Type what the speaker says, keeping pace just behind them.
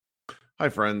Hi,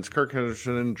 friends. Kirk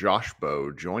Henderson and Josh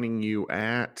Bowe joining you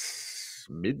at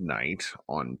midnight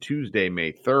on Tuesday,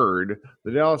 May 3rd.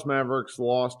 The Dallas Mavericks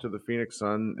lost to the Phoenix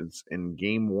Suns in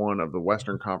Game 1 of the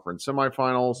Western Conference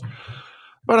semifinals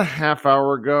about a half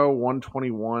hour ago,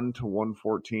 121 to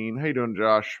 114. How you doing,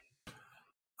 Josh?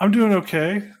 I'm doing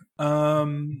okay.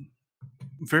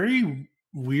 Very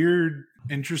weird,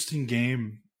 interesting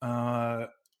game.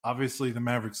 Obviously, the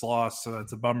Mavericks lost, so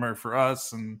that's a bummer for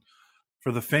us and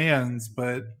for the fans.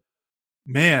 But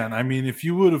man, I mean, if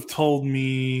you would have told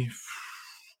me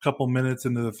a couple minutes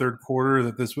into the third quarter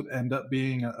that this would end up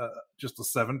being just a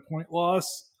 7-point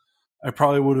loss, I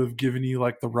probably would have given you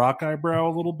like the rock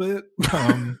eyebrow a little bit.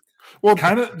 Well,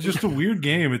 kind of just a weird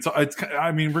game. It's.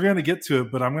 I mean, we're gonna get to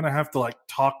it, but I'm gonna have to like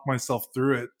talk myself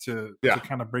through it to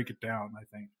kind of break it down, I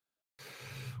think.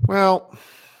 Well,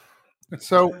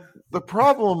 so the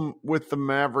problem with the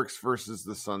Mavericks versus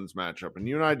the Suns matchup, and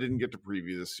you and I didn't get to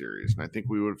preview this series, and I think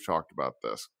we would have talked about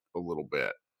this a little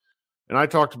bit. And I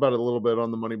talked about it a little bit on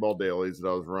the Moneyball dailies that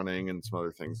I was running and some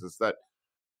other things, is that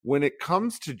when it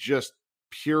comes to just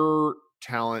pure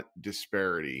talent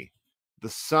disparity, the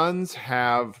Suns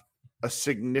have a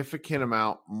significant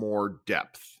amount more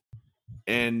depth.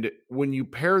 And when you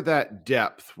pair that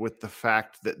depth with the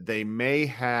fact that they may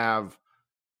have,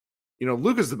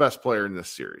 Luka's the best player in this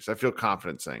series. I feel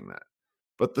confident saying that.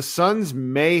 But the Suns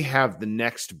may have the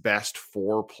next best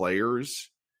four players.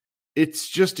 It's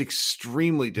just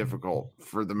extremely difficult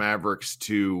for the Mavericks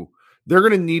they're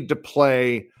going to need to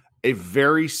play a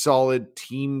very solid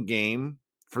team game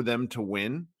for them to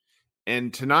win.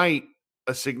 And tonight,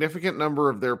 a significant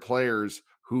number of their players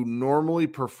who normally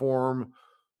perform,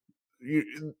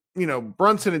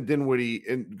 Brunson and Dinwiddie,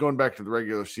 and going back to the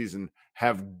regular season,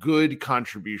 have good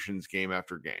contributions game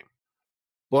after game.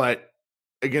 But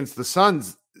against the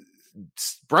Suns,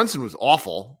 Brunson was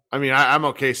awful. I mean, I'm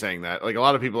okay saying that. Like, a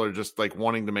lot of people are just like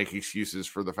wanting to make excuses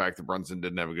for the fact that Brunson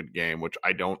didn't have a good game, which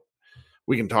I don't.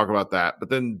 We can talk about that. But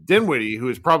then Dinwiddie, who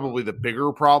is probably the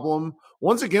bigger problem,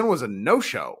 once again was a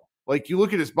no-show. Like, you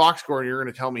look at his box score and you're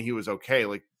going to tell me he was okay.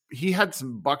 Like, he had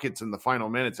some buckets in the final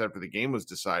minutes after the game was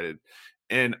decided.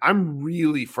 And I'm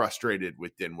really frustrated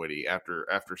with Dinwiddie after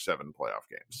 7 playoff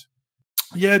games.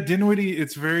 Yeah, Dinwiddie,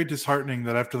 it's very disheartening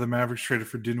that after the Mavericks traded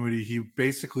for Dinwiddie, he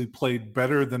basically played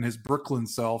better than his Brooklyn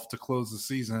self to close the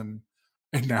season.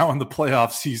 And now in the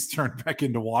playoffs, he's turned back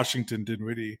into Washington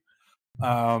Dinwiddie.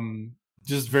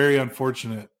 Just very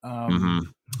unfortunate. I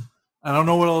don't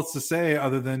know what else to say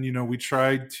other than, we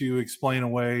tried to explain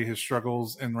away his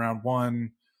struggles in round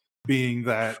one, being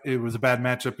that it was a bad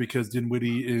matchup because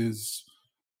Dinwiddie is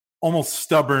almost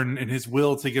stubborn in his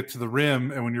will to get to the rim.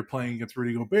 And when you're playing against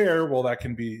Rudy Gobert, well, that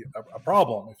can be a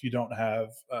problem if you don't have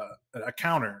a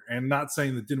counter. And not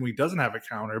saying that Dinwiddie doesn't have a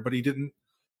counter, but he didn't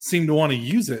seem to want to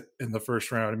use it in the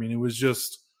first round. I mean, it was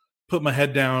just put my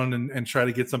head down and try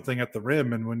to get something at the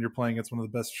rim. And when you're playing against one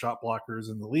of the best shot blockers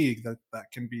in the league,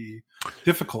 that can be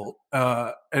difficult.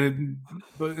 And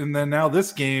then now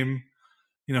this game,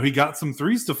 he got some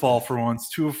threes to fall for once,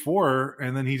 2 of 4,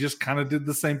 and then he just kind of did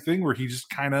the same thing where he just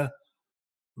kind of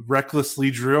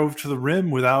recklessly drove to the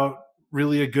rim without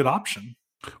really a good option.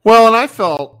 Well, and I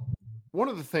felt one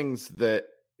of the things that,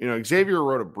 Xavier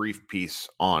wrote a brief piece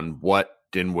on what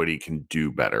Dinwiddie can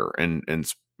do better, and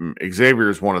Xavier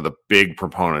is one of the big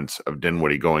proponents of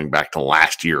Dinwiddie going back to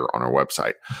last year on our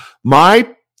website.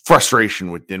 My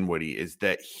frustration with Dinwiddie is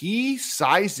that he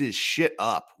sizes shit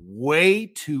up way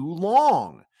too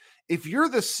long. If you're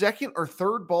the second or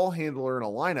third ball handler in a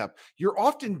lineup, you're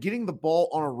often getting the ball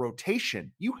on a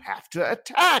rotation. You have to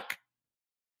attack.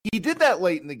 He did that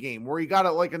late in the game where he got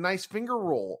a nice finger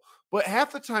roll. But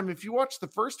half the time, if you watch the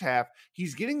first half,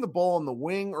 he's getting the ball on the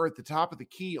wing or at the top of the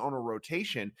key on a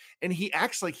rotation, and he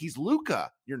acts like he's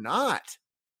Luka. You're not.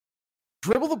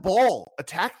 Dribble the ball,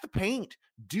 attack the paint,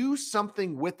 do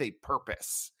something with a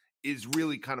purpose is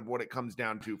really kind of what it comes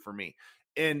down to for me.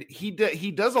 And he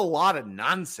does a lot of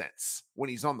nonsense when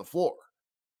he's on the floor.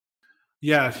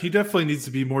 Yeah, he definitely needs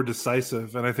to be more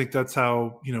decisive. And I think that's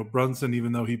how, Brunson,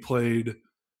 even though he played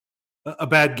a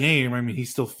bad game, I mean, he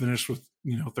still finished with,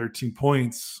 13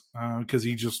 points because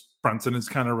Brunson is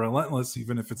kind of relentless,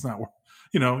 even if it's not,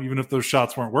 even if those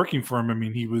shots weren't working for him. I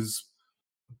mean, he was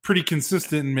pretty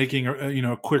consistent in making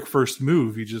a quick first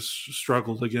move. He just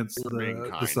struggled against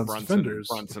the Suns defenders.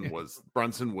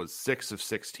 Brunson was 6 of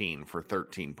 16 for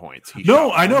 13 points.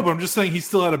 I know, but I'm just saying he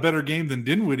still had a better game than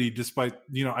Dinwiddie, despite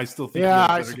I still think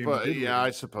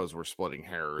I suppose we're splitting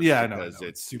hairs. Yeah, I know.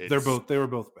 They were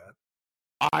both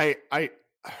bad.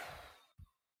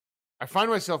 I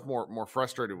find myself more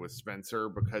frustrated with Spencer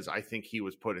because I think he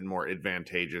was put in more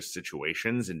advantageous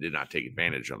situations and did not take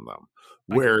advantage of them.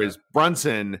 Whereas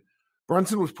Brunson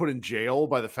was put in jail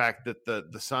by the fact that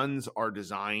the Suns are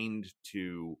designed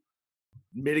to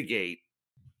mitigate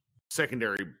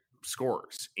secondary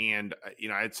scores. And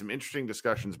I had some interesting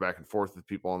discussions back and forth with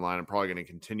people online. I'm probably going to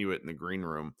continue it in the green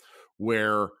room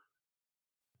where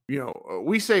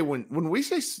we say when we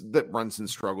say that Brunson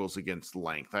struggles against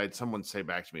length, I had someone say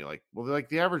back to me like, well, like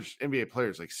the average NBA player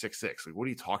is like 6'6". Like, what are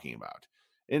you talking about?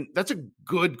 And that's a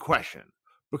good question,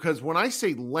 because when I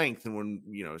say length, and when,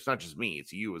 it's not just me,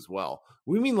 it's you as well,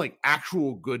 we mean like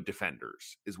actual good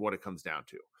defenders is what it comes down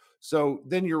to. So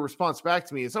then your response back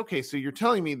to me is, okay, so you're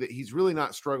telling me that he's really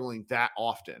not struggling that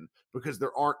often because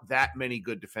there aren't that many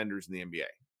good defenders in the NBA.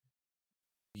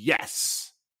 Yes.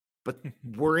 But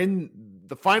we're in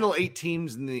the final 8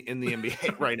 teams in the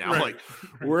NBA right now. Right. Like,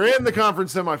 we're in the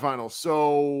conference semifinals.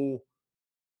 So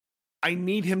I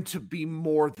need him to be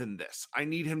more than this. I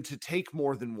need him to take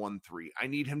more than 1 3. I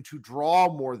need him to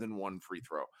draw more than 1 free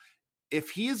throw.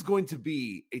 If he is going to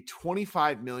be a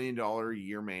 $25 million a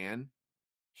year man,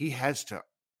 he has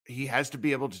to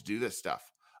be able to do this stuff.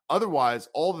 Otherwise,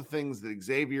 all the things that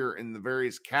Xavier and the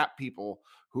various cap people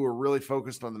who are really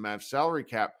focused on the Mavs salary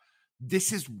cap,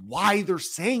 this is why they're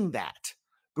saying that,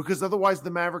 because otherwise the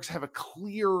Mavericks have a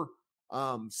clear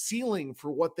ceiling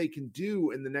for what they can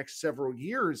do in the next several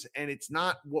years, and it's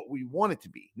not what we want it to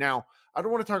be. Now, I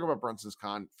don't want to talk about Brunson's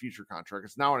future contract.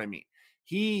 It's not what I mean.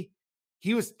 He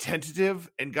was tentative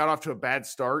and got off to a bad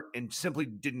start and simply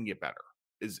didn't get better.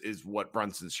 Is what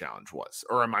Brunson's challenge was,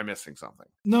 or am I missing something?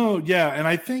 No, yeah, and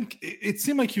I think it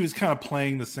seemed like he was kind of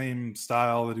playing the same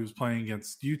style that he was playing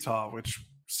against Utah, which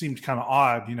seemed kind of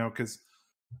odd, because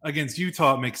against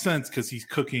Utah it makes sense because he's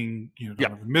cooking,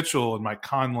 Donovan Mitchell and Mike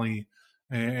Conley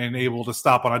and able to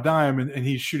stop on a dime, and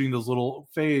he's shooting those little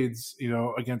fades,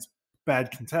 against bad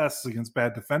contests, against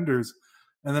bad defenders,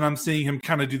 and then I'm seeing him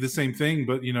kind of do the same thing,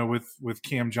 but with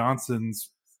Cam Johnson's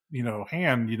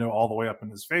hand, all the way up in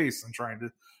his face and trying to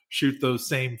shoot those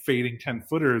same fading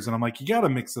 10-footers. And I'm like, you got to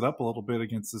mix it up a little bit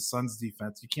against the Suns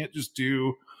defense. You can't just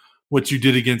do what you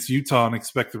did against Utah and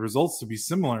expect the results to be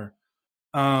similar.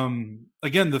 Again,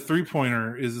 the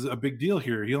 3-pointer is a big deal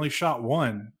here. He only shot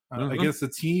 1 against a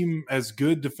team as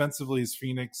good defensively as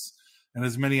Phoenix and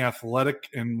as many athletic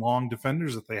and long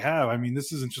defenders that they have. I mean,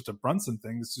 this isn't just a Brunson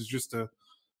thing. This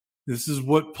is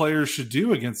what players should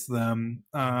do against them.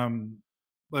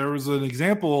 There was an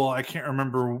example, I can't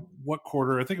remember what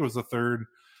quarter, I think it was the third,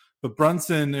 but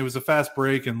Brunson, it was a fast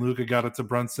break and Luka got it to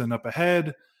Brunson up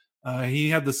ahead. He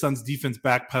had the Suns defense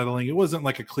backpedaling. It wasn't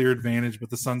like a clear advantage, but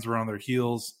the Suns were on their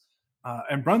heels.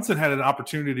 And Brunson had an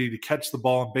opportunity to catch the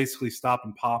ball and basically stop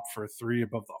and pop for a 3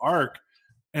 above the arc.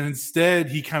 And instead,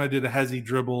 he kind of did a hezzy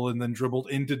dribble and then dribbled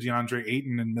into DeAndre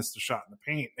Ayton and missed a shot in the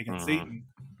paint against Ayton.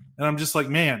 And I'm just like,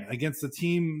 man, against a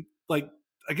team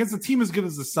as good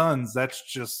as the Suns, that's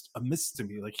just a miss to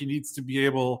me. Like, he needs to be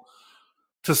able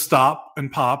to stop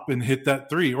and pop and hit that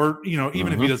 3. Or,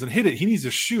 even if he doesn't hit it, he needs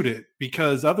to shoot it,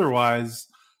 because otherwise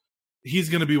he's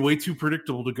going to be way too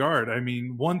predictable to guard. I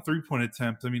mean, 1 3-point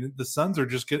attempt. I mean, the Suns are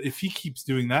just if he keeps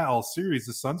doing that all series,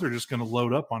 the Suns are just going to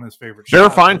load up on his favorite shot. They're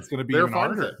fine. It's going to be even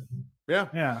harder.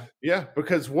 Yeah.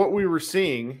 Because what we were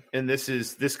seeing, and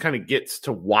this kind of gets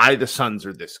to why the Suns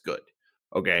are this good.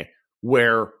 Okay.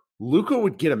 Where Luka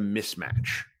would get a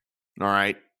mismatch. All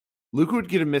right. Luka would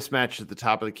get a mismatch at the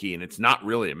top of the key, and it's not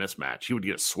really a mismatch. He would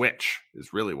get a switch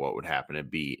is really what would happen. It'd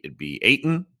be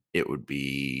Ayton. It would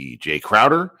be Jay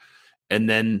Crowder. And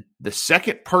then the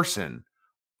second person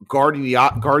guarding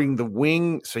the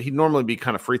wing. So he'd normally be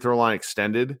kind of free throw line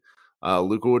extended.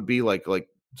 Luka would be like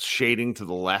shading to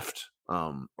the left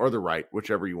or the right,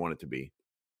 whichever you want it to be.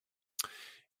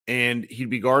 And he'd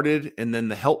be guarded, and then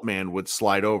the help man would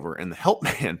slide over. And the help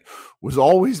man was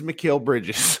always Mikal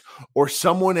Bridges or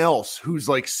someone else who's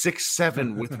like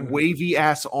 6'7" with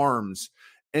wavy-ass arms.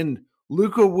 And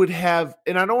Luka would have,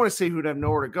 and I don't want to say he would have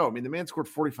nowhere to go. I mean, the man scored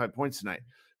 45 points tonight.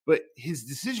 But his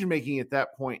decision-making at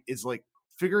that point is like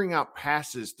figuring out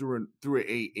passes through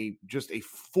a just a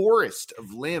forest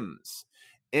of limbs.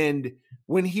 And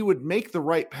when he would make the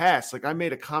right pass, like I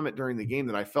made a comment during the game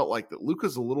that I felt like that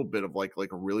Luka's a little bit of like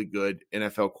a really good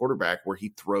NFL quarterback where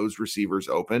he throws receivers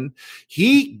open.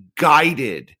 He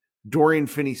guided Dorian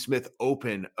Finney-Smith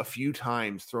open a few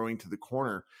times throwing to the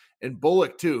corner, and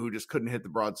Bullock too, who just couldn't hit the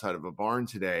broadside of a barn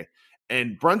today.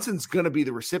 And Brunson's going to be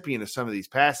the recipient of some of these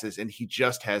passes, and he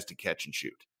just has to catch and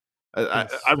shoot.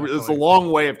 It's a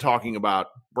long way of talking about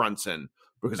Brunson,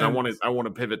 because I want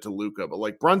to pivot to Luka, but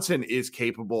like Brunson is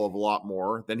capable of a lot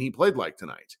more than he played like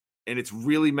tonight. And it's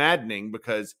really maddening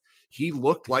because he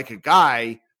looked like a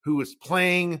guy who was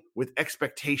playing with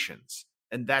expectations,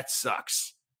 and that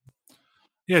sucks.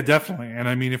 Yeah, definitely. And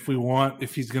I mean, if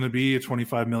he's going to be a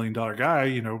 $25 million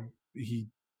guy,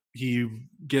 he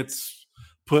gets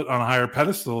put on a higher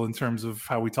pedestal in terms of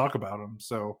how we talk about him.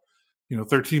 So,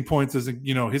 13 points isn't,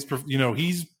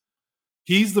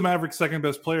 he's the Mavericks' second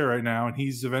best player right now, and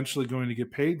he's eventually going to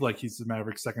get paid like he's the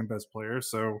Mavericks' second best player.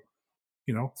 So,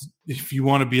 if you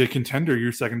want to be a contender,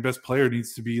 your second best player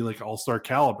needs to be like all-star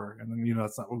caliber. And then,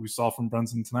 that's not what we saw from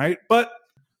Brunson tonight, but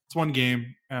it's one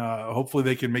game. Hopefully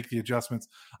they can make the adjustments.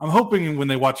 I'm hoping when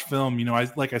they watch film,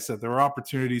 like I said, there are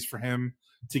opportunities for him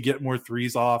to get more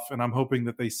threes off, and I'm hoping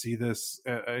that they see this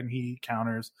and he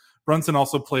counters. Brunson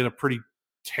also played a pretty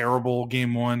terrible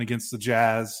game one against the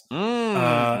Jazz,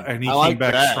 and he came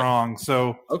back strong.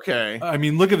 So, okay. I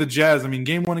mean, look at the Jazz. I mean,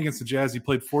 game one against the Jazz, he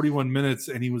played 41 minutes,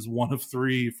 and he was 1 of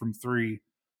 3 from 3.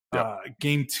 Yep.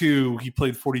 Game 2, he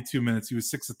played 42 minutes. He was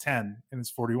 6 of 10 in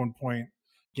his 41-point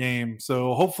game.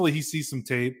 So hopefully he sees some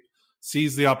tape,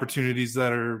 sees the opportunities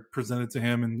that are presented to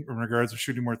him in regards to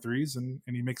shooting more threes, and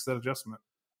he makes that adjustment.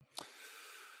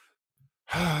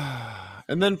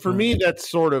 And then for me, that's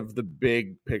sort of the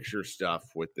big picture stuff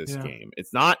with this game.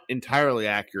 It's not entirely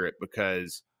accurate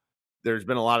because there's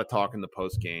been a lot of talk in the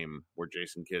post game where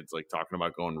Jason Kidd's like talking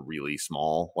about going really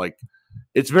small. Like,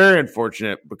 it's very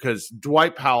unfortunate because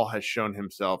Dwight Powell has shown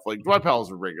himself, like, Dwight Powell is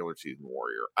a regular season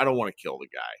warrior. I don't want to kill the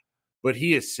guy, but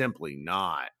he is simply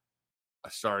not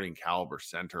a starting caliber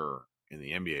center in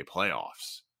the NBA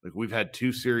playoffs. Like, we've had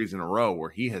 2 series in a row where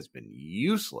he has been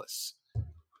useless.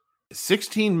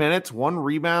 16 minutes, 1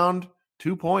 rebound,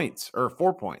 2 points or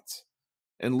 4 points.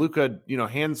 And Luka,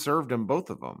 hand served him both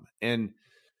of them. And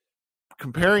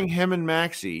comparing him and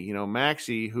Maxey,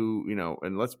 Maxey who,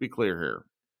 and let's be clear here.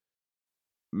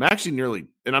 Maxey nearly,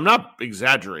 and I'm not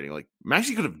exaggerating, like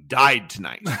Maxey could have died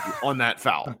tonight on that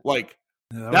foul. Like,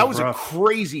 that was a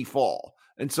crazy fall.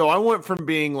 And so I went from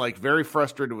being like very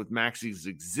frustrated with Maxey's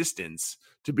existence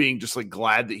to being just like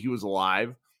glad that he was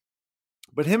alive.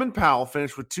 But him and Powell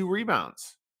finished with 2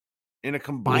 rebounds in a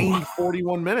combined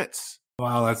 41 minutes.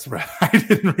 Wow, that's right. I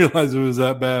didn't realize it was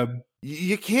that bad.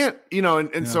 You can't,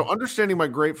 so understanding my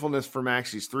gratefulness for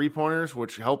Maxey's 3-pointers,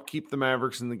 which helped keep the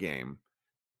Mavericks in the game,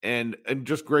 and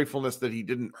just gratefulness that he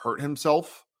didn't hurt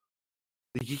himself.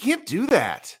 You can't do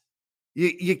that.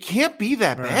 You can't be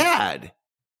that bad.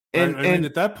 And I mean,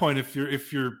 at that point,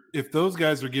 if those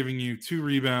guys are giving you 2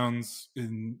 rebounds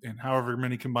in however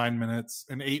many combined minutes,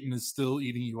 and Ayton is still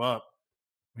eating you up,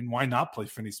 I mean, why not play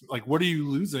Finney Smith? Like, what are you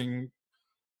losing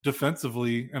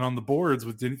defensively and on the boards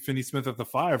with Finney Smith at the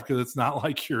 5? Because it's not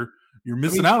like you're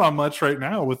missing out on much right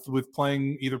now with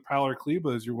playing either Powell or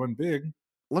Kleber as your one big.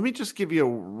 Let me just give you a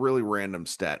really random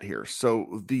stat here.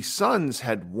 So the Suns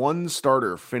had 1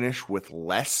 starter finish with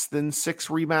less than 6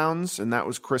 rebounds, and that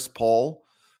was Chris Paul.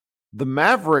 The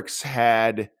Mavericks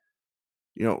had,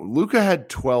 Luka had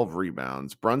 12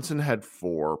 rebounds, Brunson had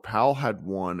 4, Powell had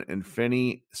 1, and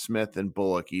Finney, Smith, and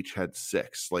Bullock each had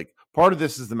 6. Like, part of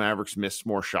this is the Mavericks missed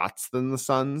more shots than the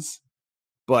Suns,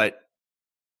 but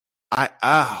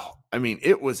I mean,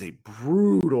 it was a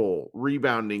brutal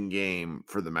rebounding game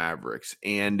for the Mavericks,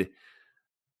 and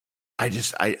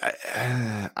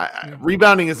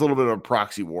rebounding is a little bit of a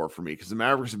proxy war for me because the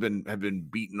Mavericks have been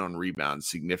beaten on rebounds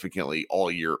significantly all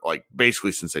year, like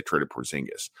basically since they traded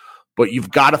Porzingis. But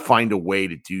you've got to find a way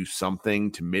to do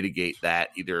something to mitigate that,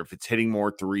 either if it's hitting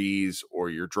more threes or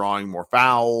you're drawing more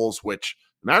fouls, which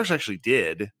the Mavericks actually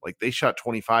did. Like, they shot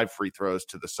 25 free throws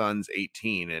to the Suns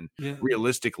 18, and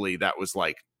realistically that was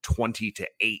like 20-8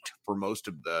 for most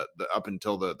of the up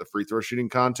until the free throw shooting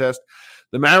contest.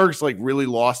 The Mavericks like really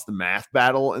lost the math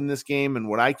battle in this game, and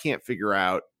what I can't figure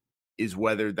out is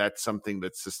whether that's something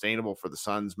that's sustainable for the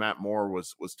Suns. Matt Moore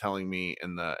was telling me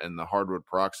in the Hardwood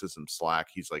Paroxysm Slack,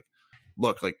 he's like,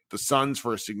 look, like the Suns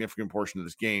for a significant portion of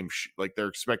this game, like their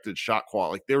expected shot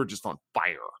quality, like they were just on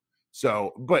fire.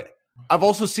 So, but I've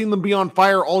also seen them be on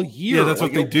fire all year. Yeah, that's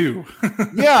like, what they do.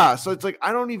 Yeah, so it's like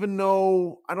I don't even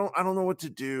know. I don't know what to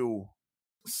do.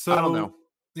 So I don't know.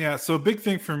 Yeah, so a big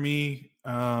thing for me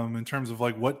in terms of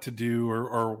like what to do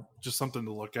or just something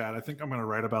to look at. I think I'm going to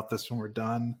write about this when we're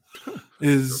done.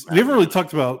 Is we haven't really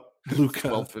talked about Luka.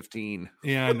 12-15.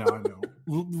 Yeah, I know.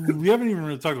 We haven't even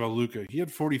really talked about Luka. He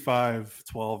had 45,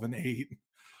 12, and 8.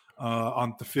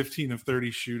 On the 15 of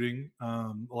 30 shooting,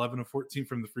 11 of 14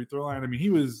 from the free throw line. I mean, he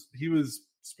was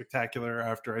spectacular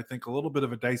after, I think, a little bit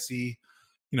of a dicey,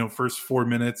 first 4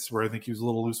 minutes where I think he was a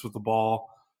little loose with the ball.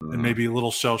 and maybe a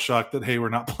little shell shocked that, hey, we're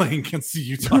not playing against the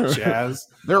Utah Jazz.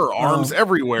 There are arms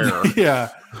everywhere. Yeah.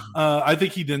 I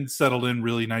think he didn't settle in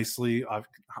really nicely.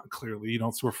 Clearly, you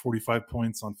don't score 45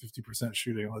 points on 50%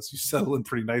 shooting unless you settle in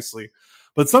pretty nicely.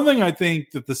 But something I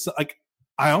think that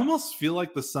I almost feel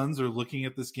like the Suns are looking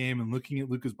at this game and looking at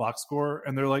Luka's box score,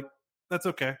 and they're like, that's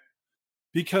okay.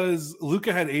 Because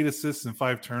Luka had 8 assists and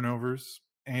 5 turnovers,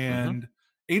 and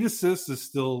 8 assists is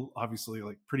still obviously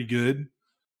like pretty good.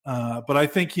 But I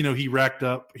think, he racked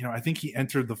up, I think he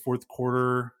entered the fourth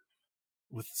quarter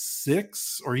with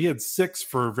 6, or he had 6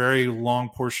 for a very long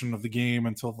portion of the game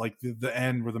until like the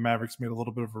end where the Mavericks made a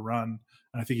little bit of a run.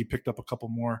 And I think he picked up a couple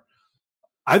more.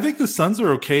 I think the Suns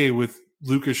are okay with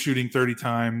Luka shooting 30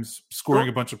 times, scoring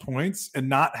a bunch of points, and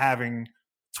not having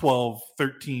 12,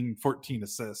 13, 14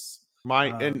 assists.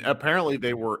 And apparently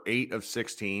they were 8 of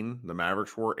 16. The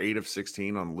Mavericks were 8 of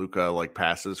 16 on Luka like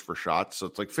passes for shots. So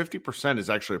it's like 50% is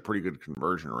actually a pretty good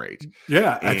conversion rate.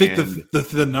 Yeah, I think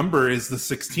the number is the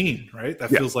 16, right?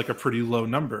 That feels like a pretty low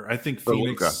number. I think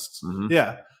Phoenix,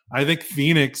 I think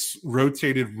Phoenix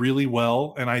rotated really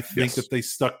well, and I think that they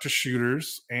stuck to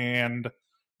shooters, and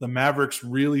the Mavericks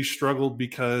really struggled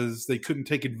because they couldn't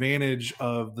take advantage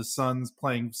of the Suns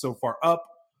playing so far up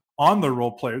on the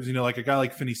role players. Like a guy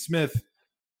like Finney Smith,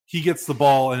 he gets the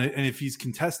ball, and if he's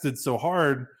contested so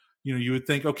hard, you would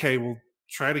think, okay, we'll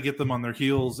try to get them on their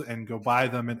heels and go by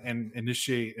them and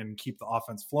initiate and keep the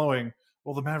offense flowing.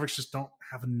 Well, the Mavericks just don't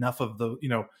have enough of the,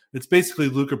 it's basically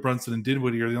Luka, Brunson, and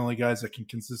Dinwiddie are the only guys that can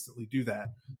consistently do that.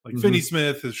 Like Finney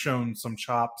Smith has shown some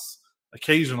chops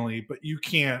occasionally, but you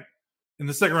can't, in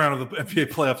the second round of the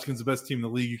NBA playoffs against the best team in the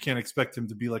league, you can't expect him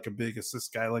to be like a big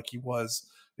assist guy like he was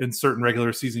in certain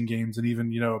regular season games, and even,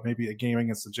 maybe a game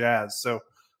against the Jazz. So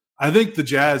I think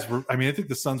the I think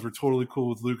the Suns were totally cool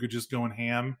with Luka just going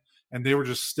ham, and they were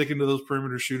just sticking to those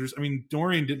perimeter shooters. I mean,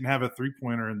 Dorian didn't have a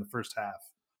 3-pointer in the first half.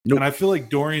 Nope. And I feel like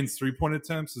Dorian's 3-point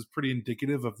attempts is pretty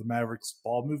indicative of the Mavericks'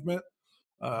 ball movement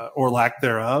or lack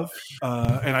thereof.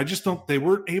 And I just they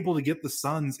weren't able to get the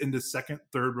Suns into second,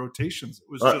 third rotations. It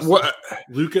was just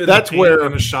Luka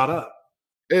and a shot up.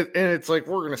 And it's like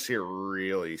we're going to see a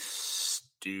really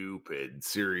stupid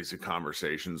series of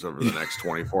conversations over the next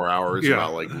 24 hours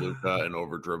about like Luka and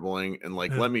over dribbling. And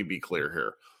like, let me be clear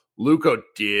here. Luka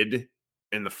did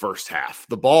in the first half.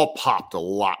 The ball popped a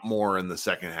lot more in the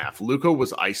second half. Luka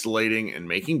was isolating and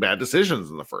making bad decisions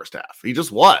in the first half. He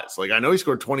just was. Like, I know he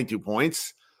scored 22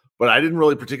 points, but I didn't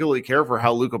really particularly care for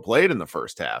how Luka played in the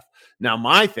first half. Now,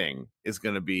 my thing is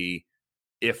going to be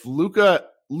if Luka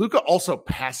also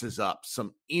passes up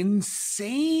some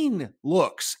insane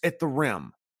looks at the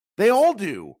rim. They all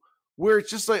do, where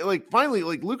it's just like finally,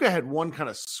 like Luka had one kind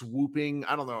of swooping,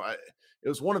 I don't know, it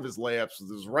was one of his layups.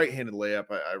 It was a right-handed layup.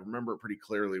 I remember it pretty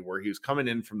clearly, where he was coming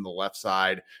in from the left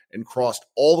side and crossed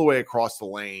all the way across the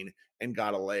lane and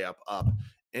got a layup up.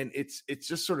 And it's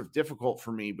just sort of difficult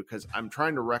for me because I'm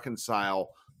trying to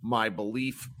reconcile my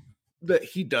belief that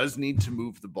he does need to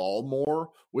move the ball more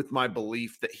with my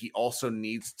belief that he also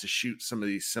needs to shoot some of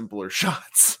these simpler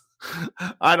shots.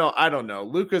 I don't know.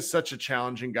 Luka's such a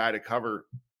challenging guy to cover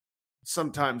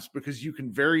sometimes because you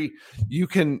can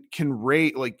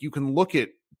rate, like you can look at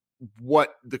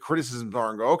what the criticisms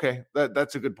are and go, okay,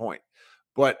 that's a good point.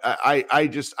 But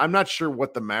I'm not sure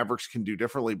what the Mavericks can do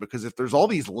differently, because if there's all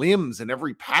these limbs in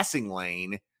every passing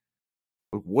lane,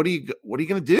 what are you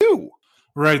going to do?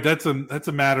 Right. That's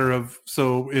a matter of,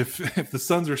 so if the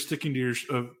Suns are sticking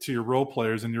to your role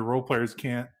players and your role players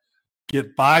can't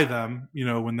get by them,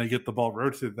 when they get the ball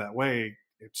rotated that way,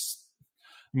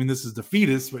 this is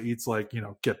defeatist, but it's like,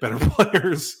 get better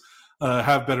players,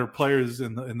 have better players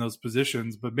in those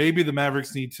positions. But maybe the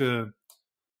Mavericks need to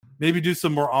do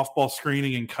some more off-ball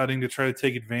screening and cutting to try to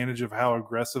take advantage of how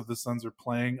aggressive the Suns are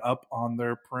playing up on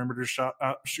their perimeter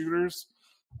shooters.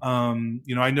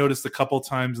 I noticed a couple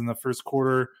times in the first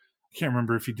quarter, I can't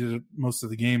remember if he did it most of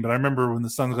the game, but I remember when the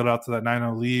Suns got out to that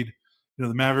 9-0 lead,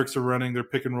 the Mavericks are running their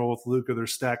pick and roll with Luka, their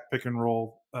stacked pick and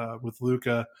roll with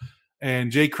Luka.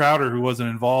 And Jay Crowder, who wasn't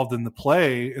involved in the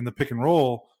play in the pick and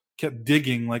roll, kept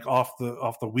digging like off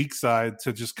the weak side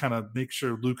to just kind of make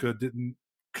sure Luka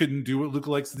couldn't do what Luka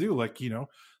likes to do, like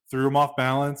threw him off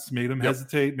balance, made him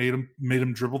hesitate, made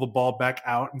him dribble the ball back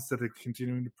out instead of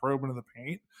continuing to probe into the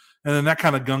paint, and then that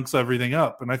kind of gunks everything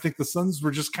up. And I think the Suns were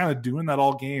just kind of doing that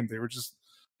all game. They were just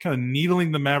kind of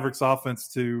needling the Mavericks offense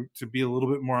to be a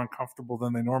little bit more uncomfortable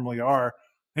than they normally are.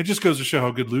 It just goes to show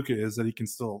how good Luka is, that he can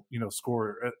still,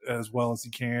 score as well as he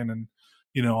can, and,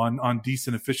 on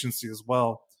decent efficiency as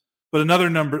well. But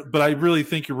I really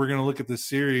think we're going to look at this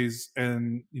series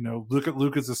and, look at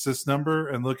Luka's assist number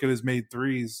and look at his made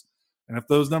threes. And if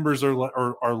those numbers are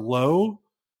low,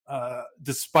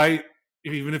 despite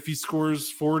even if he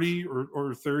scores 40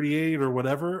 or 38 or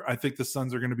whatever, I think the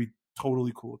Suns are going to be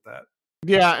totally cool with that.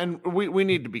 Yeah, and we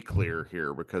need to be clear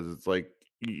here because it's like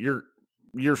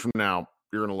years from now,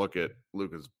 you're going to look at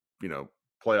Luka's,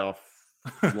 playoff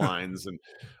lines and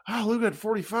Luka had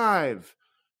 45.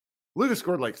 Luka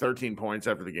scored like 13 points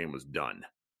after the game was done.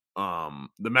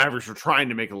 The Mavericks were trying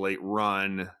to make a late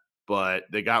run, but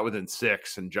they got within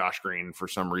 6, and Josh Green for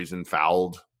some reason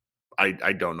fouled.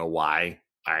 I don't know why.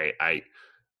 I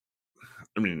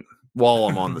mean, while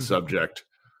I'm on the subject,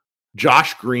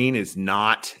 Josh Green is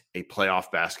not a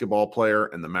playoff basketball player,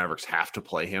 and the Mavericks have to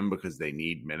play him because they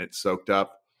need minutes soaked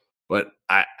up. But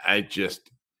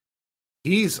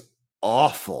he's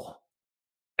awful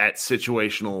at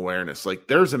situational awareness. Like,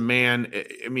 there's a man,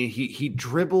 I mean, he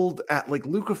dribbled at, like,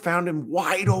 Luka found him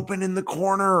wide open in the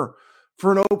corner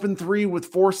for an open 3 with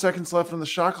 4 seconds left on the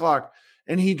shot clock,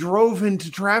 and he drove into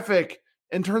traffic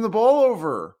and turned the ball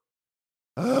over.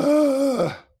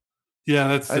 Yeah,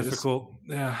 that's difficult.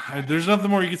 There's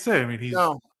nothing more you could say. I mean, he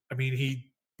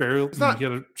barely he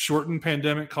had a shortened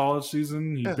pandemic college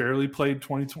season. He barely played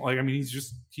 2020. Like, I mean,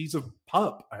 he's a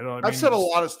pup. I've said a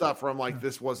lot of stuff where I'm like,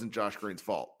 this wasn't Josh Green's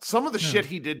fault. Some of the shit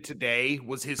he did today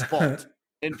was his fault.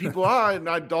 And people,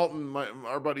 Dalton,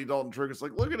 our buddy Dalton Trick is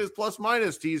like, look at his plus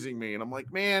minus teasing me. And I'm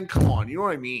like, man, come on. You know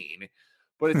what I mean?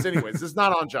 But it's anyways, it's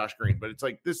not on Josh Green, but it's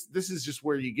like this is just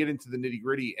where you get into the nitty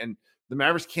gritty, and the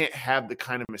Mavericks can't have the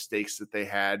kind of mistakes that they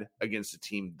had against a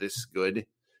team this good.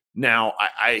 Now,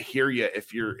 I hear you.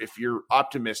 If you're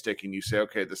optimistic and you say,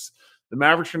 okay, the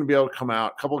Mavericks are going to be able to come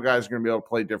out, a couple of guys are going to be able to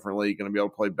play differently, going to be able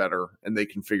to play better, and they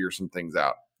can figure some things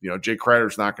out. Jay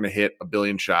Crowder's not going to hit a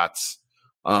billion shots.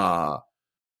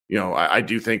 I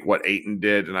do think what Ayton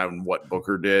did and what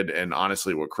Booker did, and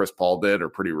honestly what Chris Paul did, are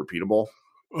pretty repeatable.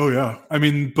 Oh yeah, I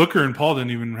mean, Booker and Paul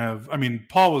didn't even have. I mean,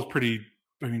 Paul was pretty.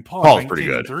 I mean, Paul was pretty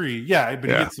good. 3. Yeah, but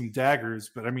he had some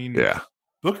daggers. But I mean,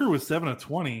 Booker was 7 of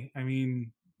 20. I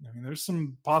mean, there's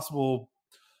some possible.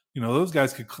 Those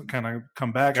guys could kind of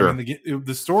come back. Sure. I mean,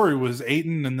 the story was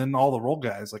Ayton and then all the role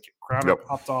guys like Crowder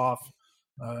popped off,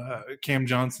 Cam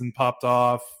Johnson popped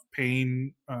off,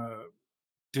 Payne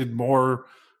did more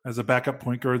as a backup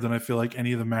point guard than I feel like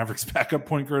any of the Mavericks backup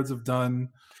point guards have done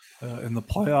in the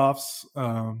playoffs.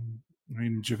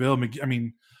 When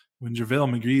JaVale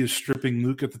McGee is stripping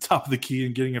Luke at the top of the key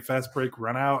and getting a fast break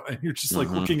run out, and you're just like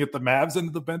looking at the Mavs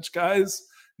and the bench guys,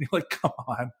 and you're like, come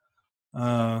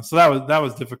on. So that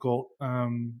was difficult.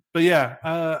 But yeah,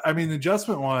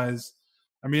 adjustment wise,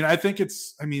 I think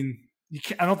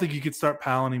I don't think you could start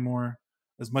Pal anymore.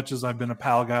 As much as I've been a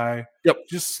Pal guy,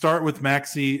 just start with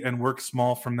Maxey and work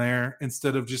small from there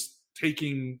instead of just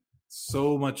taking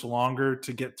so much longer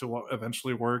to get to what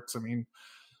eventually works. I mean,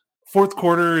 fourth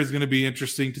quarter is going to be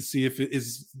interesting to see if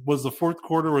was the fourth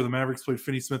quarter where the Mavericks played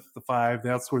Finney-Smith at the 5. They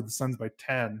outscored the Suns by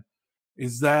 10.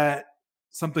 Is that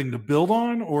something to build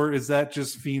on, or is that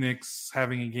just Phoenix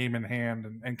having a game in hand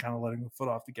and kind of letting the foot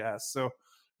off the gas? So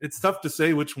it's tough to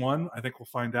say which one. I think we'll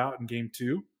find out in game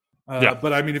 2.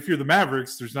 But I mean, if you're the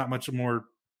Mavericks, there's not much more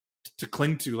to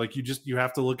cling to. Like, you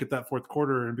have to look at that fourth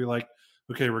quarter and be like,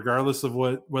 okay, regardless of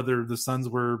whether the Suns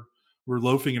were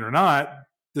loafing it or not,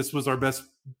 this was our best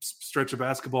stretch of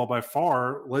basketball by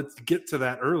far. Let's get to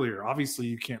that earlier. Obviously,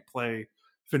 you can't play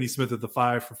Finney-Smith at the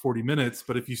 5 for 40 minutes,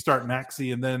 but if you start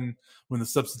Maxey and then when the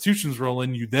substitutions roll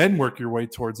in, you then work your way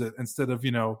towards it instead of,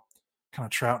 kind of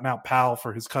trouting out Powell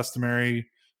for his customary,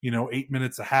 8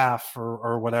 minutes a half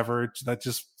or whatever. That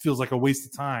just feels like a waste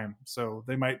of time. So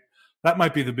that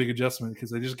might be the big adjustment,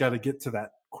 because they just got to get to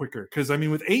that quicker. Because,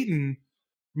 with Ayton,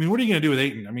 what are you going to do with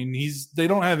Ayton? They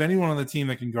don't have anyone on the team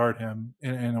that can guard him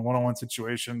in a one-on-one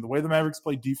situation. The way the Mavericks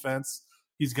play defense,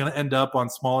 he's going to end up on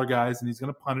smaller guys, and he's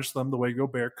going to punish them the way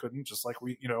Gobert couldn't, just like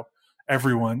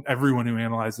everyone who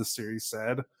analyzed this series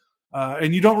said.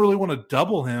 And you don't really want to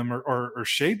double him or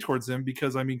shade towards him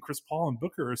because, Chris Paul and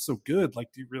Booker are so good.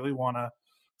 Like, do you really want to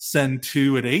send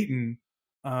 2 at Ayton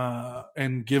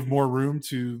and give more room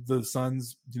to the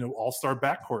Suns, all-star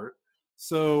backcourt?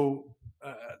 So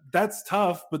that's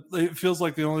tough, but it feels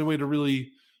like the only way to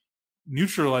really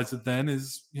neutralize it then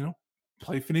is,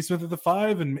 play Finney-Smith at the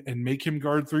 5 and make him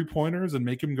guard 3-pointers and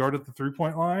make him guard at the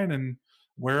 3-point line and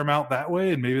wear him out that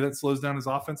way. And maybe that slows down his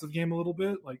offensive game a little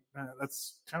bit. Like,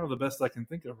 that's kind of the best I can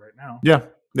think of right now. Yeah.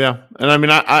 Yeah.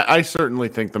 And I certainly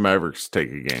think the Mavericks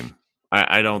take a game.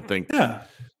 I don't think. Yeah.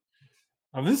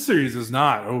 This series is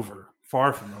not over.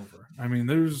 Far from over.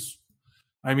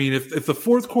 If the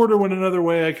fourth quarter went another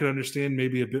way, I could understand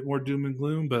maybe a bit more doom and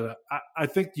gloom, but I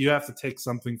think you have to take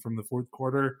something from the fourth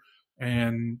quarter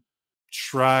and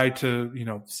try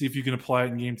to, see if you can apply it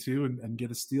in game 2 and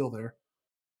get a steal there.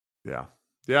 Yeah.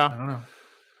 I don't know.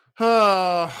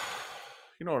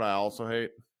 You know what I also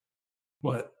hate?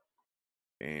 What?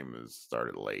 Game is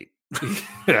started late.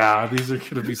 Yeah, these are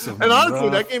gonna be some. And honestly,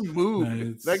 that game moved.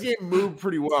 nights. That game moved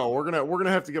pretty well. We're gonna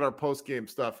have to get our post game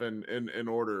stuff in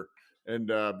order and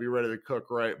be ready to cook,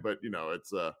 right? But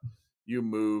it's you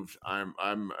moved. I'm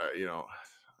gonna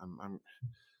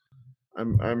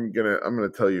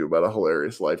tell you about a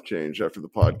hilarious life change after the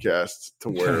podcast to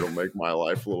where it'll make my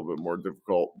life a little bit more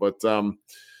difficult. But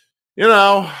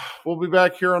we'll be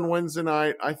back here on Wednesday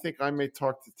night. I think I may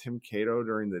talk to Tim Cato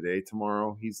during the day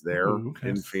tomorrow. He's there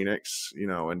in Phoenix,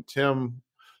 and Tim,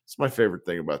 it's my favorite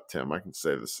thing about Tim. I can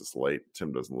say this is late.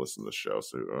 Tim doesn't listen to the show,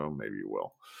 so maybe you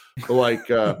will.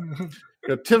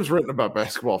 But Tim's written about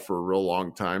basketball for a real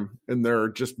long time, and there are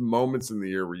just moments in the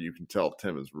year where you can tell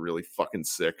Tim is really fucking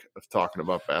sick of talking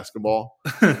about basketball.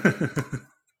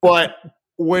 But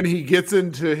when he gets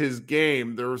into his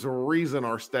game, there was a reason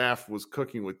our staff was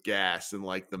cooking with gas in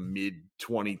like the mid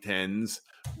 2010s.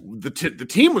 The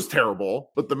team was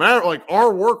terrible, but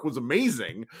our work was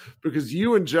amazing because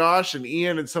you and Josh and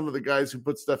Ian and some of the guys who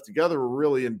put stuff together were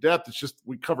really in depth. It's just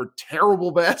we covered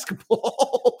terrible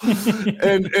basketball,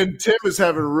 and Tim is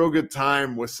having a real good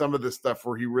time with some of this stuff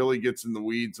where he really gets in the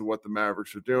weeds of what the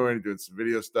Mavericks are doing some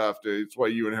video stuff. It's why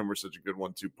you and him were such a good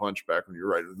 1-2 punch back when you were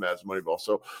writing with Mavs Moneyball.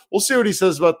 So we'll see what he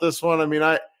says about this one. I mean,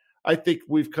 I think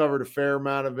we've covered a fair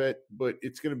amount of it, but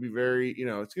it's going to be very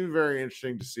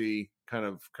interesting to see kind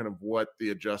of what the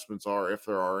adjustments are, if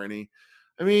there are any.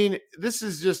 I mean, this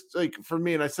is just like for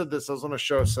me, and I said this, I was on a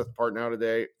show with Seth Partnow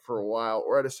today for a while,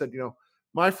 where I just said,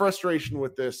 my frustration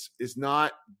with this is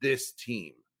not this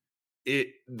team.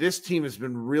 This team has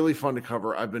been really fun to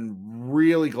cover. I've been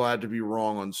really glad to be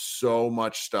wrong on so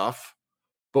much stuff.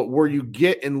 But where you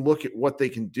get and look at what they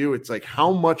can do, it's like,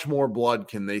 how much more blood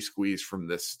can they squeeze from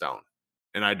this stone?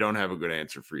 And I don't have a good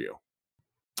answer for you.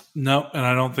 No, and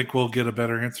I don't think we'll get a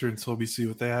better answer until we see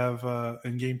what they have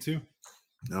in game 2.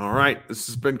 All right. This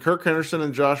has been Kirk Henderson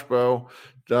and Josh Bowe.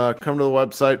 Come to the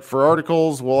website for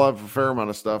articles. We'll have a fair amount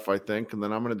of stuff, I think. And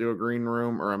then I'm going to do a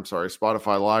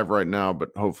Spotify Live right now, but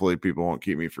hopefully people won't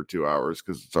keep me for 2 hours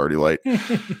because it's already late.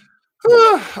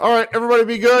 All right, everybody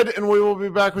be good, and we will be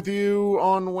back with you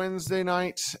on Wednesday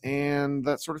night and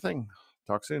that sort of thing.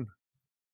 Talk soon.